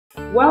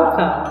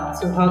Welcome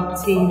to HOG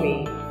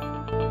TV.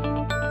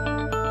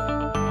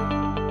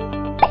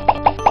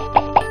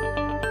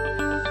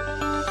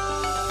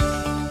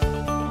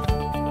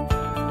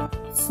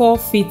 Four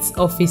feet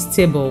office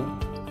table.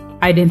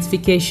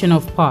 Identification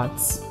of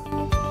parts.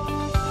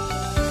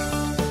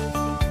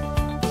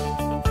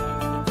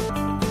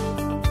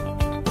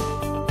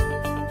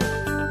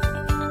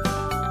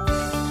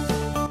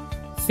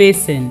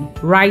 Facing: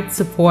 right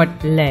support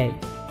leg,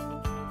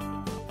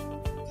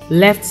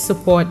 left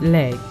support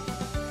leg.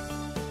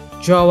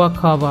 Drawer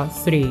cover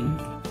 3,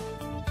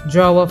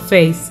 drawer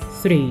face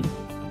 3,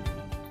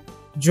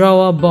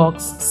 drawer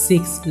box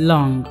 6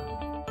 long,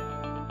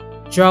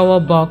 drawer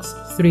box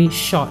 3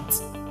 short,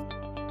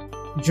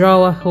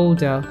 drawer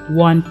holder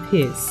 1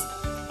 piece,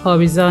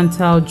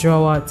 horizontal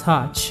drawer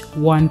attach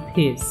 1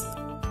 piece,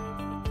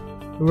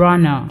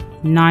 runner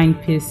 9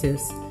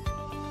 pieces,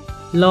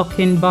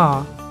 locking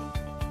bar,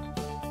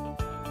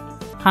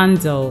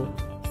 handle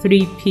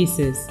 3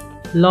 pieces,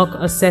 lock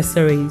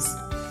accessories,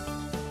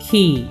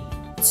 key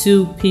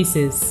 2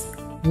 pieces,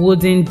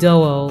 wooden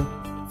dowel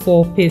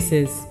 4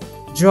 pieces,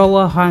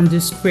 drawer handle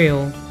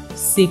screw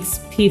 6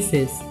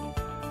 pieces,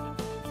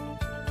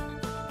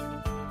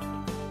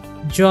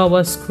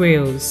 drawer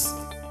screws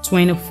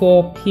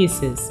 24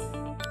 pieces,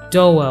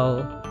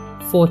 dowel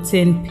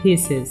 14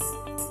 pieces,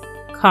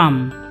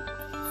 cam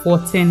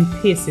 14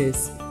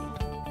 pieces,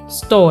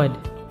 stud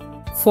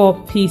 4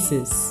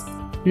 pieces,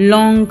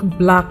 long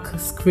black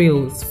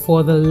screws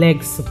for the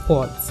leg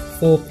supports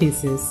 4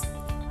 pieces,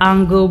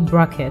 angle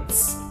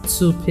brackets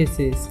 2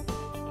 pieces,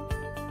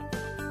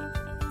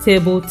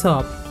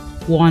 tabletop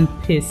 1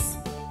 piece,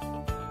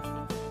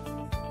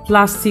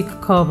 plastic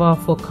cover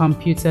for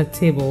computer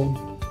table.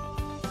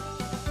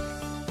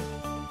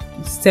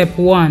 Step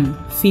 1.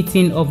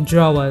 Fitting of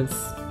drawers.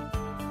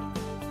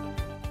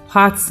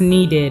 Parts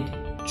needed: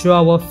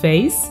 drawer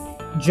face,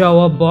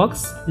 drawer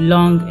box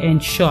long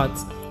and short,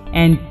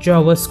 and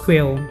drawer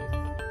screw.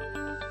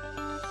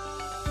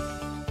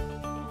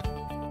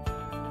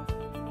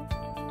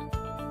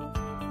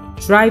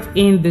 Drive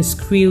in the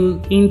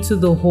screw into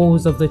the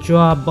holes of the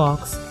drawer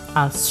box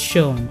as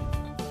shown.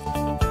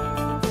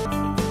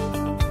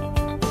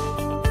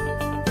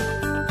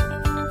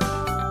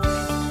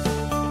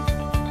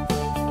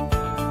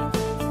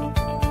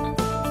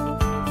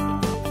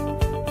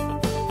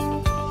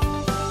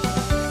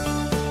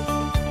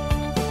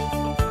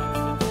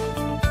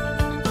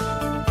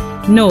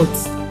 Note: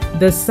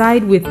 the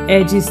side with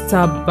edges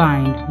tab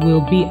bind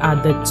will be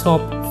at the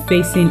top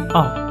facing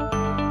up.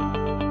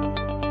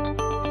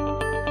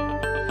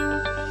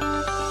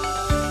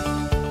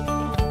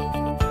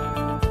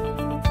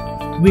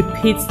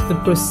 Repeat the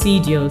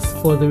procedures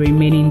for the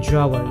remaining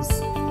drawers.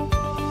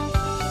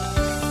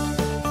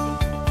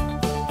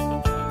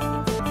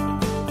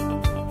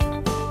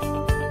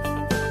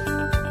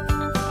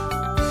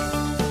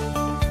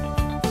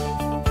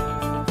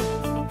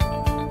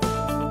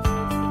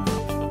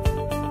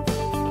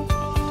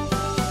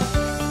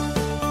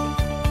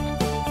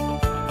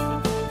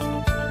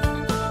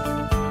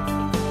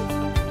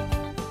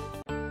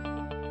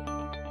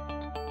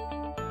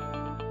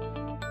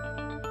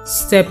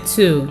 Step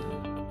 2.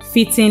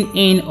 Fitting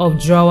in of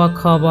drawer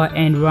cover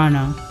and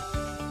runner.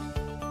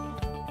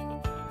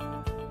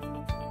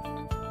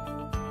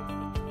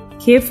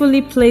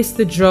 Carefully place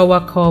the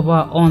drawer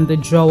cover on the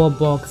drawer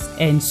box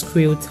and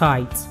screw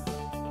tight.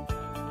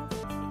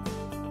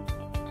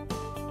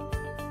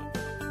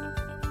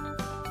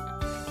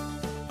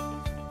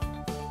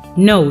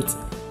 Note: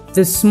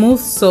 the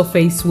smooth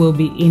surface will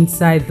be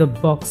inside the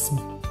box.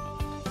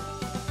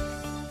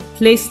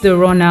 Place the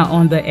runner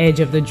on the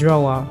edge of the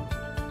drawer.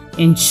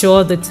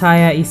 Ensure the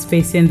tire is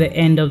facing the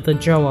end of the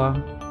drawer.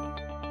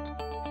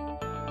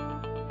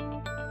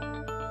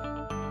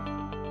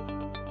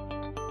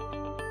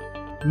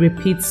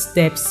 Repeat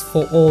steps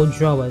for all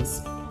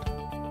drawers.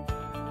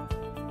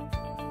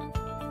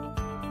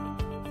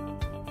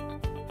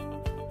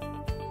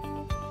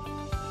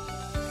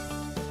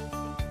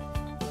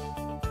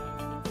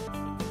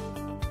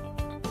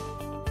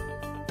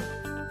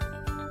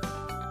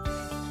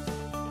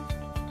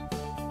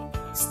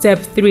 Step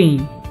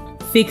 3.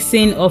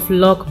 Fixing of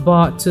lock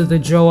bar to the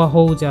drawer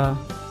holder.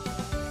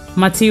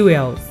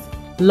 Materials: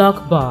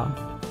 lock bar,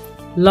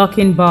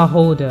 locking bar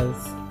holders,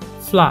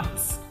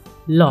 flats,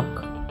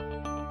 lock.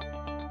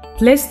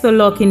 Place the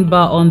locking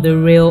bar on the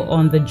rail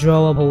on the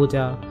drawer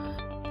holder.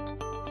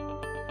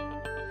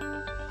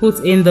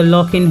 Put in the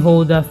locking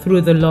holder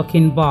through the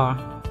locking bar.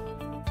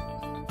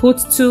 Put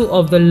 2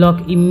 of the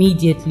lock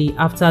immediately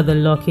after the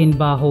locking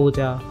bar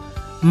holder.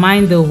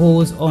 Mind the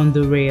holes on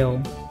the rail.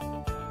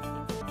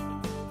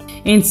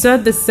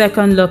 Insert the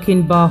second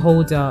locking bar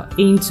holder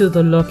into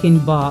the locking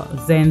bar,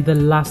 then the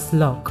last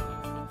lock.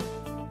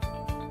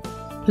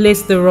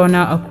 Place the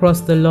runner across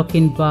the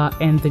locking bar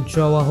and the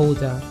drawer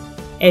holder.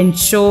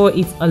 Ensure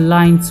it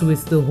aligns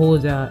with the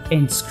holder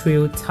and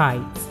screw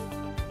tight.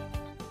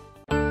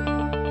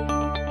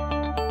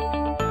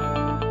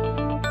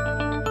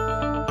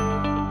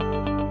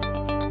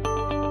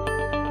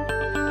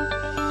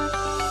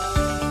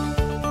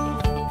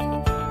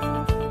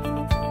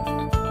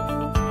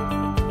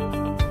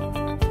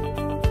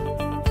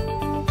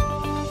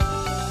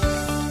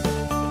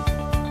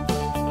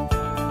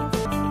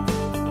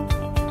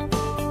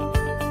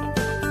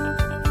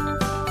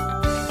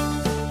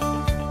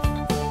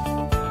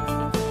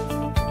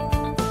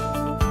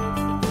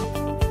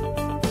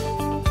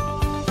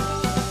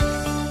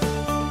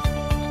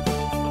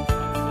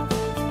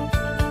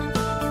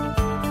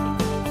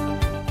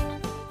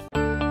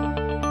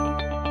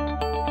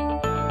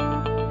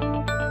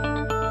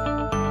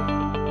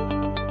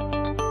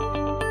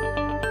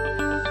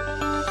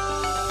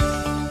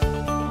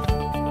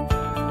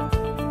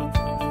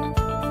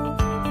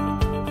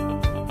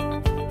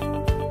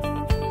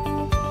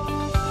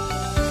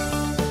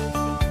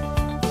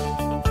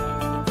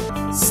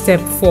 Step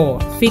 4.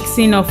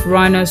 Fixing of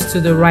runners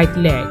to the right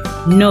leg.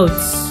 Note: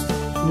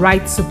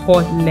 right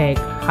support leg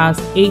has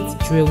 8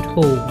 drilled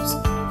holes.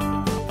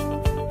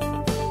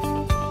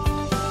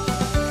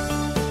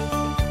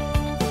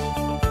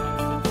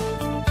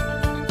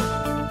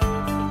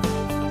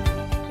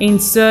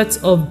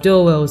 Insert of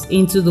dowels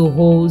into the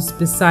holes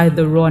beside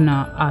the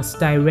runner as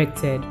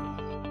directed.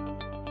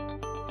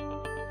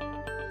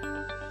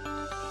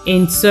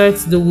 Insert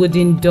the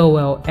wooden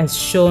dowel as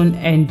shown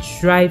and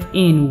drive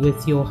in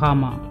with your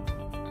hammer.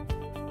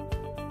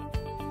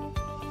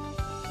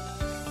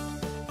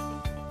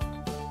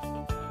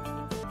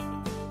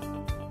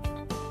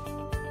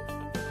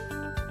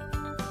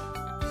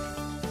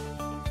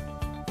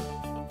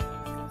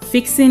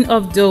 Fixing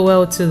of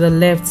dowel to the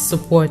left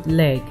support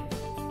leg.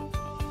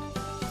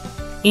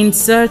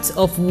 Insert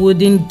of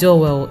wooden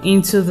dowel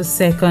into the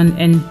second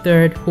and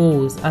third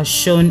holes as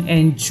shown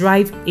and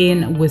drive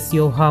in with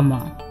your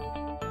hammer.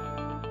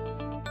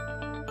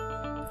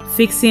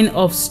 Fixing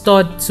of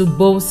stud to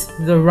both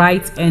the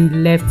right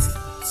and left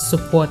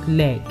support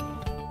leg.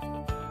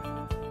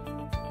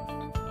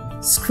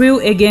 Screw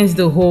against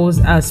the holes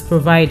as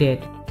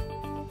provided.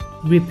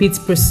 Repeat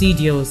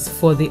procedures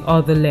for the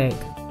other leg.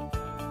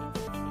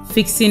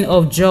 Fixing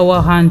of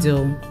drawer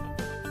handle.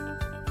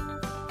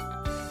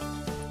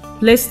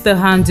 Place the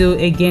handle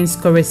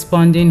against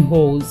corresponding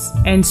holes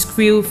and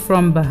screw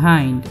from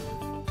behind.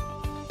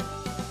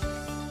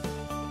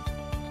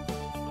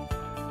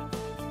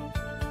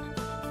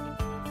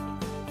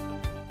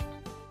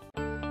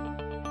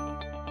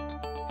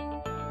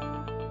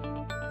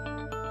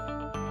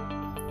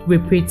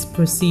 Repeat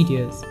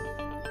procedures.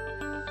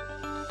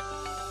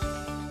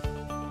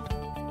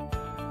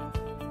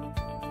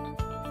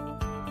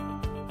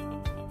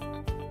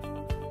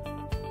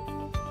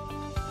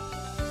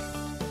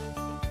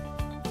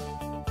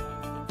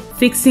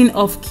 Fixing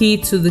of key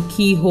to the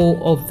keyhole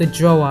of the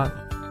drawer.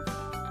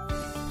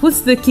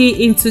 Put the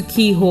key into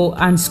keyhole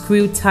and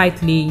screw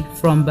tightly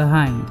from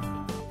behind.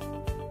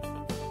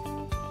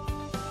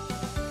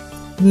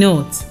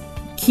 Note: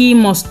 key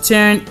must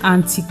turn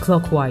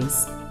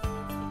anti-clockwise.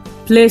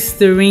 Place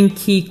the ring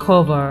key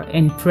cover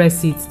and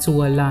press it to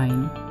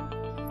align.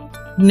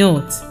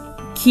 Note: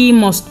 key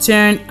must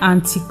turn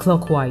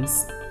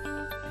anti-clockwise.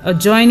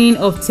 Adjoining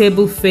of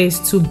table face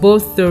to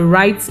both the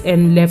right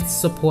and left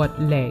support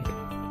leg.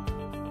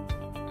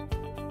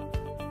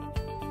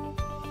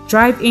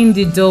 Drive in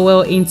the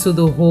dowel into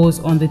the holes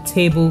on the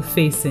table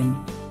facing.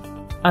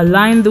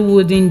 Align the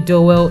wooden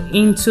dowel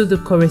into the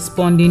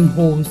corresponding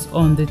holes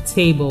on the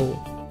table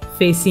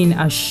facing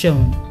as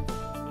shown.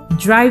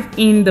 Drive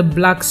in the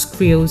black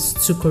screws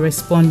to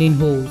corresponding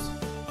holes.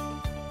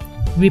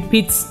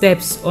 Repeat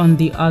steps on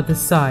the other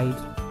side.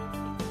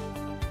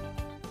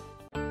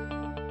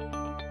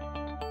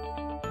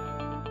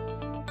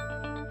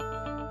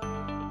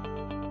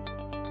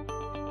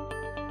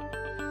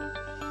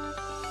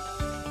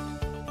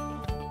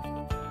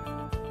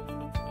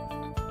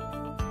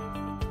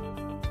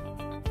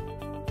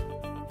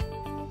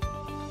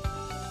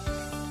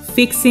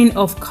 Fixing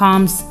of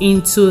cams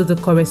into the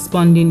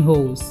corresponding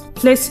holes.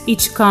 Place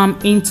each cam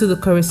into the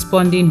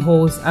corresponding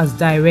holes as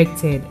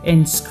directed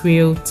and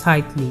screw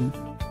tightly.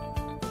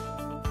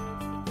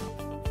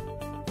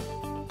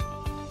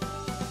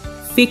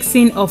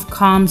 Fixing of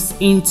cams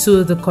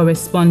into the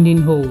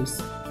corresponding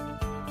holes.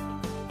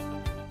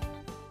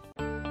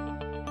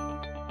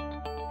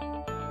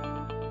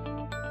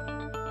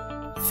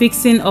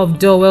 Fixing of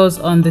dowels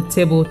on the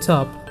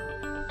tabletop.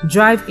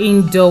 Drive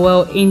in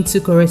dowel into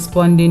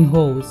corresponding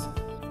holes.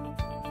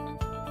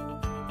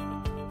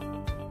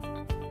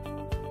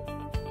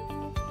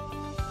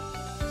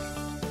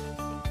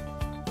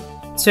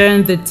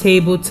 Turn the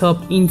tabletop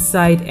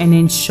inside and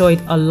ensure it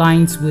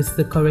aligns with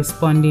the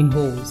corresponding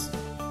holes.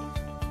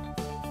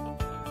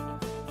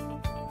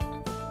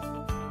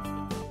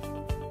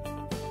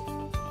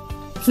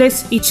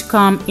 Place each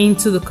cam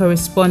into the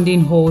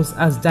corresponding holes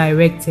as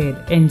directed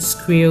and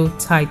screw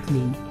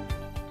tightly.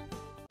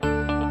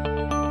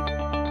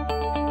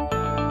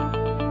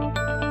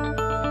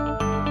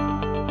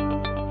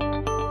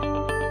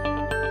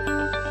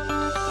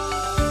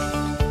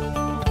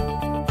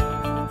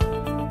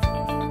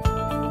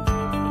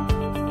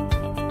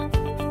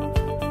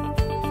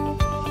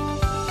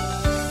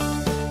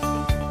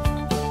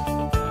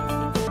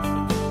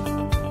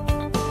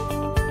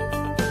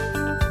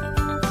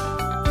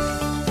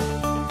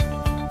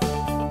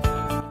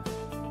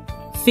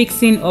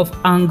 Fixing of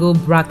angle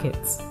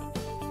brackets.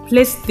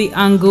 Place the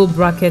angle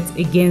bracket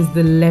against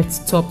the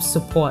left top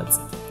support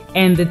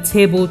and the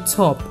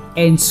tabletop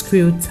and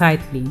screw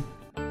tightly.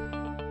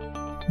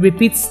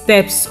 Repeat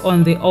steps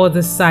on the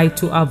other side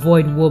to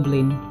avoid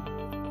wobbling.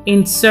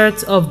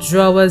 Insert of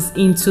drawers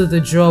into the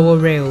drawer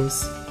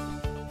rails.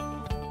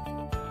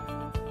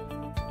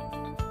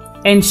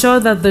 Ensure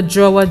that the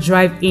drawer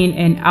drive in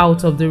and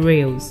out of the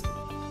rails.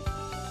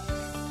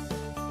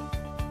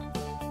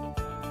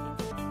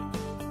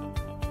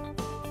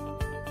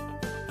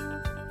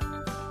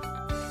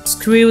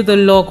 Screw the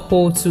lock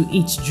hole to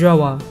each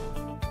drawer.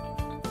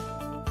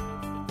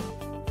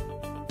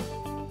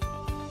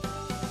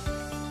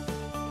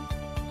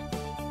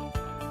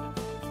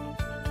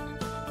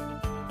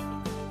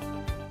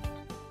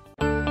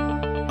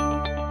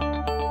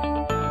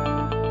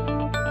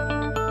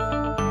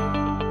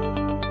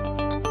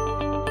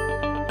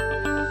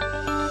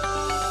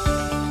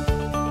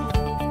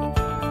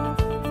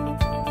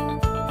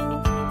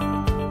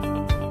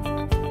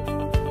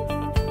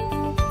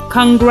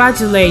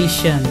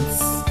 Congratulations!